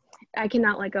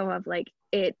go of. Like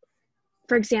it,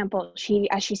 for example,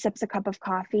 as she sips a cup of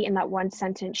coffee, in that one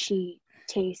sentence she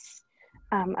tastes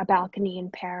a balcony in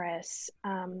Paris,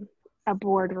 a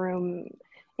boardroom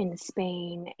in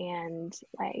Spain, and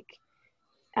like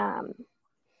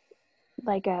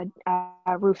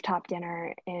a rooftop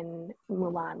dinner in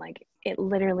Mulan. Like it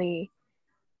literally,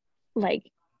 like,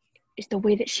 it's the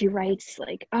way that she writes,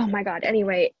 like, oh my god.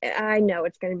 Anyway, I know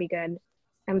it's going to be good.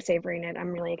 I'm savoring it.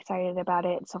 I'm really excited about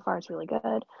it. So far it's really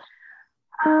good.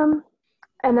 And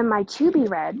then my to be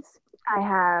reads, I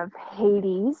have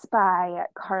Hades by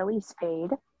Carly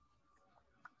Spade.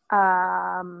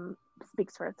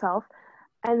 Speaks for itself.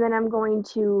 And then I'm going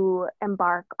to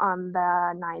embark on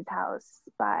The Ninth House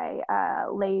by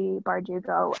Leigh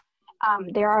Bardugo.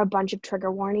 There are a bunch of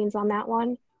trigger warnings on that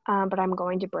one, but I'm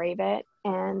going to brave it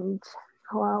and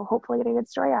hopefully get a good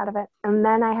story out of it. And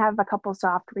then I have a couple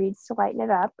soft reads to lighten it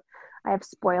up. I have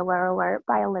Spoiler Alert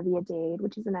by Olivia Dade,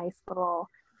 which is a nice little...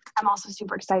 I'm also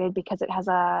super excited because it has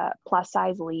a plus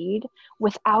size lead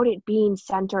without it being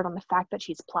centered on the fact that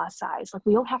she's plus size. Like,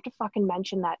 we don't have to fucking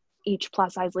mention that each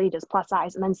plus size lead is plus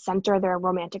size and then center their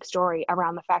romantic story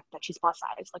around the fact that she's plus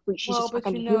size. Like, she's just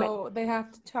fucking human. They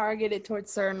have to target it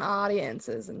towards certain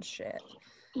audiences and shit.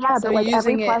 Yeah, so but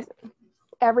like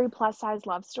every plus size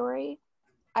love story,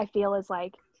 I feel is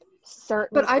like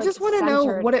certain. But I just want to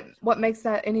know what makes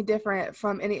that any different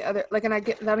from any other, like, and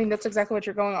I mean that's exactly what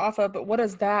you're going off of, but what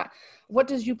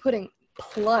does you putting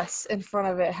plus in front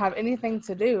of it have anything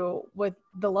to do with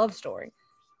the love story?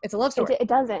 It's a love story. It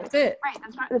doesn't. That's it. Right.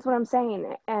 That's what I'm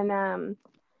saying. And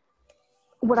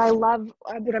what I'm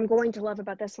going to love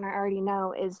about this one, I already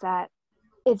know, is that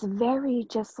it's very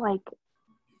just like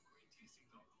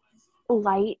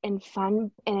light and fun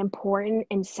and important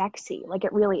and sexy. Like,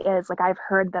 it really is. Like, I've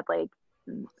heard that, like,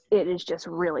 it is just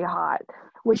really hot,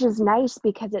 which is nice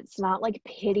because it's not like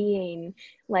pitying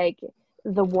like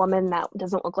the woman that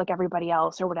doesn't look like everybody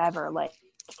else or whatever. Like,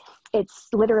 it's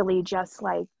literally just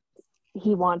like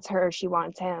he wants her, she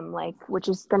wants him, like, which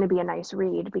is going to be a nice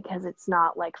read because it's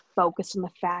not like focused on the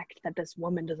fact that this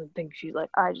woman doesn't think she's like...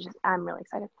 I'm really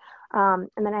excited. And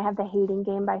then I have The Hating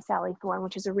Game by Sally Thorne,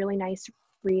 which is a really nice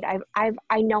read.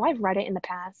 I know I've read it in the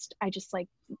past. I just like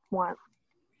want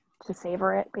to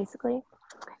savor it, basically.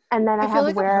 And then I feel have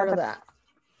like Where I've heard of that.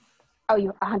 Oh,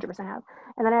 you 100% have.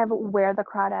 And then I have Where the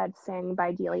Crawdads Sing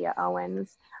by Delia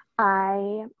Owens.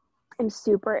 I am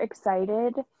super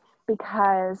excited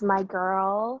because my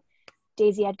girl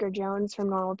Daisy Edgar Jones from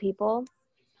Normal People.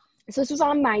 So this was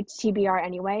on my TBR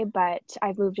anyway, but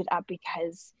I've moved it up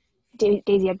because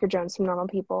Daisy Edgar Jones from Normal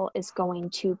People is going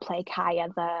to play Kaya,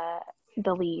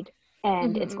 the lead,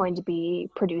 and it's going to be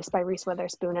produced by Reese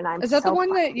Witherspoon. And I'm... Is that the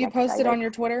one that you posted on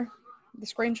your Twitter? The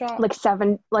screenshot? Like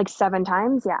seven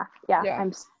times. Yeah.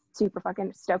 I'm super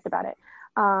fucking stoked about it.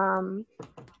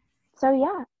 So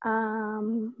yeah.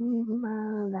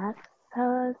 That's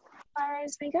as far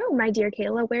as we go. My dear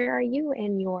Kayla, where are you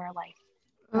in your life?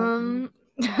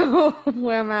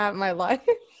 Where am I at in my life?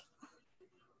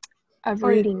 Of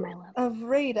reading, my love. Of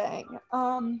reading.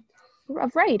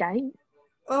 Of writing.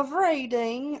 Of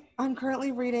reading. I'm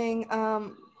currently reading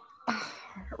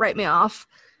Write Me Off.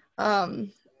 Yeah.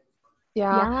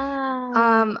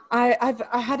 I had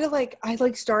to I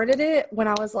started it when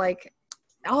I was like,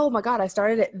 oh my god, I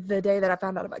started it the day that I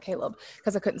found out about Caleb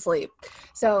because I couldn't sleep.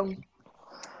 So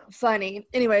funny.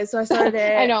 Anyway, so I started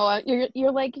it. I know.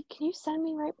 You're like, can you send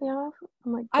me Write Me Off?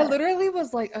 I'm like, I literally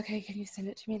was like, okay, can you send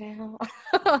it to me now?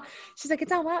 She's like,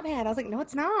 it's on Wattpad. I was like, no,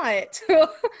 it's not.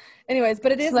 Anyways,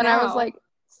 but it is. So then now. I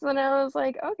was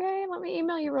like, okay, let me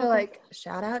email you real quick. Like,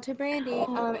 shout out to Brandy.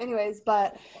 Anyways,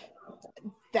 but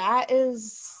that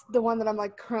is the one that I'm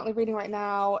like currently reading right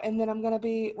now. And then I'm gonna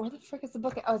be, where the frick is the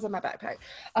book? Oh, it's in my backpack.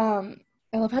 I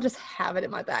love how I just have it in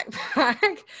my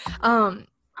backpack.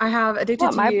 I have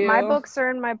Addicted to You. My books are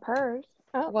in my purse.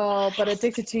 Oh. Well, but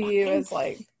Addicted to You is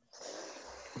like,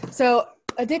 so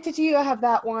Addicted to You, I have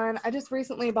that one. I just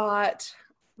recently bought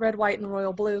Red, White, and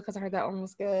Royal Blue because I heard that one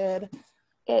was good.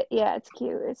 It's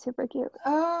cute. It's super cute.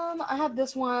 I have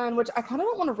this one, which I kind of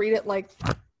don't want to read it like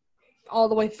all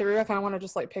the way through. I kind of want to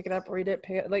just like pick it up, read it,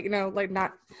 like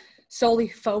not solely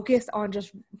focus on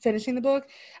just finishing the book.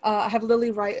 I have Lily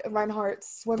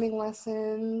Reinhart's Swimming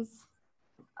Lessons.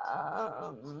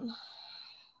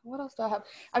 What else do I have?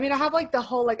 I mean, I have like the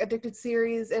whole like Addicted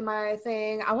series in my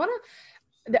thing. My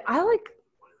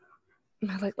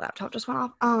like laptop just went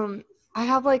off. I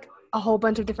have like a whole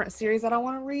bunch of different series that I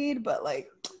want to read, but like,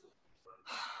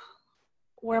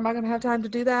 where am I gonna have time to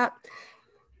do that?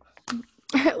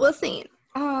 We'll see.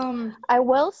 I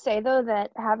will say though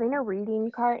that having a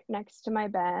reading cart next to my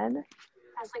bed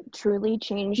has like truly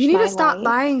changed You need my to stop life.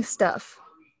 buying stuff.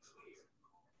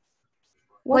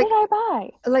 What like- did I buy?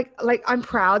 Like I'm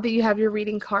proud that you have your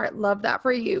reading cart. Love that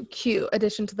for you. Cute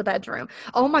addition to the bedroom.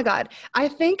 Oh my God. I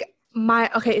think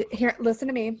okay, here, listen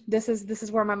to me. This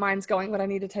is where my mind's going, but I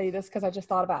need to tell you this because I just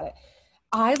thought about it.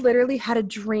 I literally had a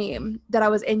dream that I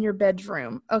was in your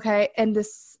bedroom. Okay. And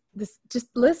this just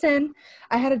listen.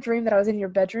 I had a dream that I was in your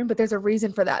bedroom, but there's a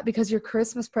reason for that because your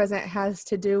Christmas present has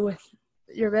to do with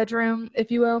your bedroom,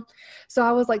 if you will. So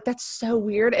I was like, that's so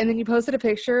weird. And then you posted a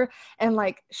picture and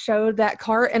like showed that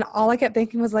cart, and all I kept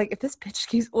thinking was like, if this bitch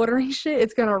keeps ordering shit,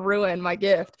 it's gonna ruin my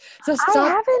gift. So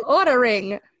stop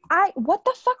ordering. What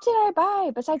the fuck did I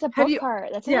buy besides a book cart?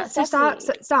 That's a necessity.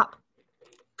 So stop.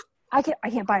 I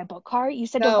can't buy a book cart. You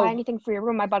said don't buy anything for your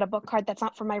room. I bought a book cart. That's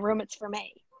not for my room. It's for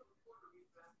me.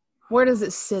 Where does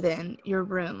it sit in your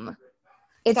room?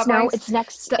 It's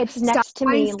next to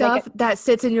me. Stuff that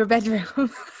sits in your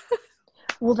bedroom.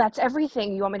 Well, that's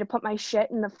everything. You want me to put my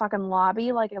shit in the fucking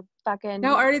lobby like a fucking?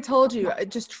 No, I already told you.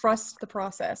 Just trust the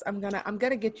process. I'm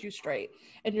gonna get you straight,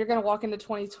 and you're gonna walk into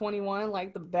 2021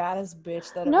 like the baddest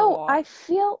bitch that ever walked. I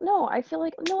feel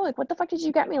like what the fuck did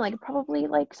you get me? Like probably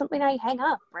like something I hang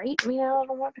up, right? I mean, I don't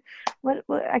know what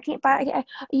I can't buy.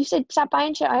 You said stop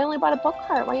buying shit. I only bought a book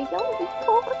cart. Why are you yelling?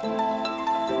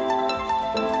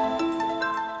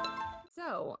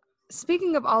 So,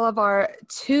 speaking of all of our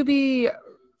to be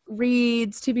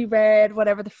reads, to be read,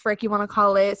 whatever the frick you want to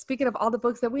call it, speaking of all the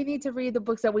books that we need to read, the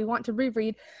books that we want to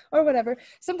reread, or whatever,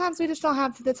 sometimes we just don't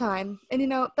have the time.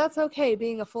 And, that's okay.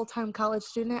 Being a full-time college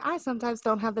student, I sometimes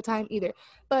don't have the time either.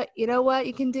 But you know what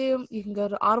you can do? You can go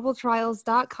to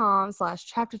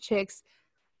audibletrials.com/chapterchicks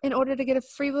in order to get a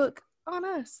free book on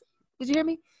us. Did you hear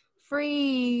me?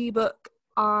 Free book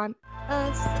on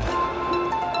us.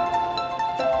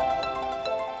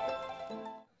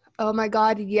 Oh my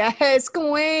God, yes,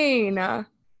 Queen. Oh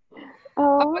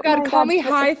my God, call me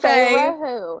Hi Faye.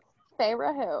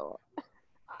 Farrah who?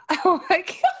 Oh my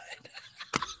God.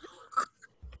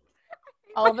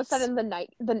 All of a sudden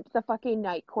the fucking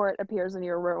night court appears in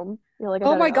your room. You're like,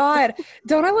 oh my God.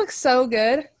 Don't I look so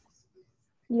good?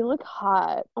 You look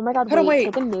hot. Oh my God,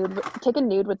 wait. Take a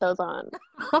nude with those on.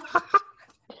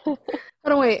 Hold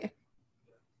on, wait.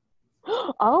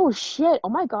 Oh shit. Oh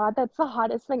my God, that's the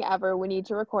hottest thing ever. We need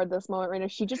to record this moment right now.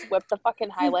 She just whipped the fucking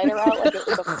highlighter out like it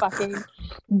was a fucking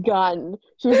gun.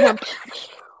 She just went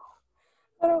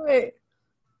Hold on, wait.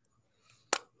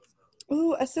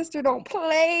 Ooh, a sister don't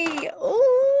play.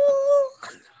 Ooh.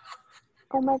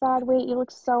 Oh my God, wait, you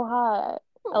look so hot.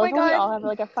 Oh I like when we all have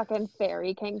like a fucking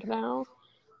fairy kink now.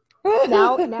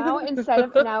 Now instead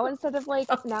of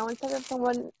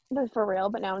someone, no, for real,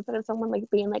 but now instead of someone like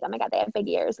being like, oh my God, they have big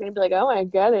ears, they're gonna be like, oh my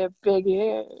God, they have big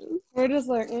ears. We're just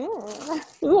like,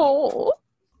 oh,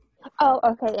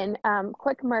 okay. And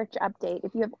quick merch update.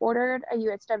 If you have ordered a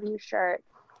USW shirt,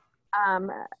 I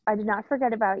did not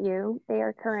forget about you. They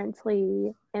are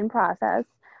currently in process.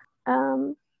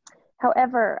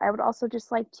 However, I would also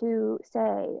just like to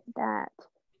say that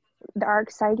our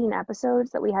exciting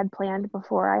episodes that we had planned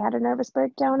before I had a nervous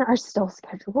breakdown are still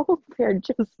scheduled. They're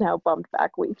just now bumped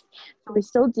back weeks. So we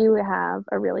still do have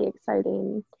a really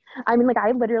exciting, I mean, like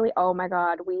I literally, oh my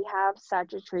God, we have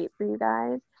such a treat for you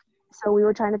guys. So we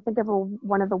were trying to think of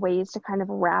one of the ways to kind of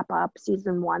wrap up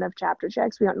season 1 of Chapter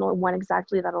Chicks. We don't know when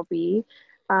exactly that'll be,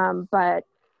 but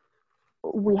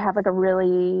we have like a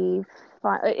really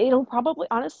fun, it'll probably,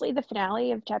 honestly, the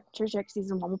finale of Chapter Chicks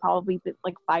season 1 will probably be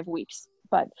like 5 weeks,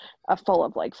 but full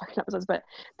of like fucking episodes. But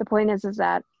the point is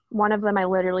that one of them I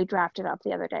literally drafted up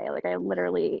the other day. Like I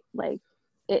literally like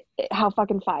it how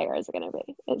fucking fire is it gonna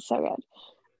be? It's so good.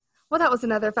 Well, that was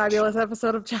another fabulous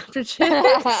episode of Chapter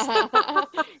Chicks.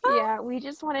 Yeah, we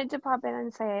just wanted to pop in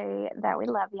and say that we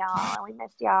love y'all and we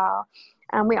missed y'all.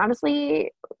 We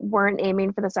honestly weren't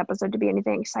aiming for this episode to be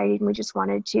anything exciting. We just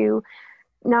wanted to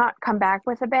not come back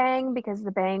with a bang because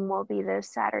the bang will be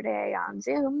this Saturday on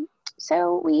Zoom.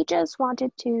 So we just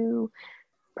wanted to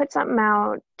put something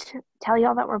out, tell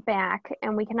y'all that we're back,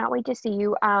 and we cannot wait to see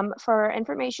you. For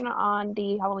information on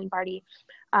the Halloween party,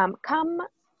 come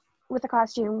with a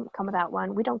costume, come without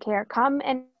one. We don't care. Come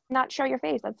and not show your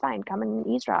face. That's fine. Come and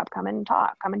eavesdrop. Come and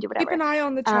talk. Come and do whatever. Keep an eye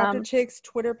on the Chapter Chicks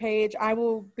Twitter page. I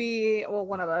will be,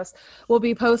 one of us will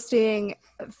be posting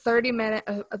 30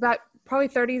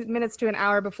 minutes to an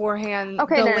hour beforehand.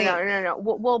 Okay, no.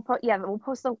 We'll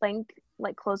post the link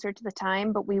like closer to the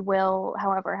time, but we will,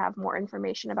 however, have more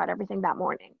information about everything that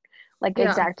morning, like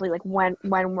exactly like when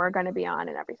we're going to be on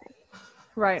and everything.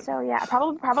 Right. So yeah,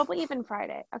 probably even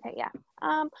Friday. Okay, yeah.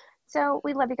 So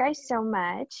we love you guys so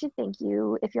much. Thank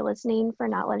you, if you're listening, for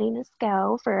not letting us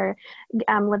go, for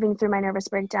living through my nervous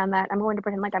breakdown that I'm going to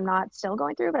pretend like I'm not still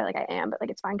going through, but like I am, but like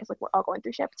it's fine because like we're all going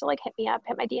through shit. So like hit me up,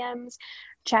 hit my DMs,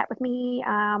 chat with me.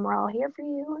 We're all here for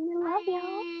you and we love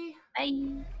y'all.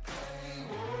 Bye.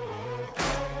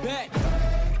 Bet.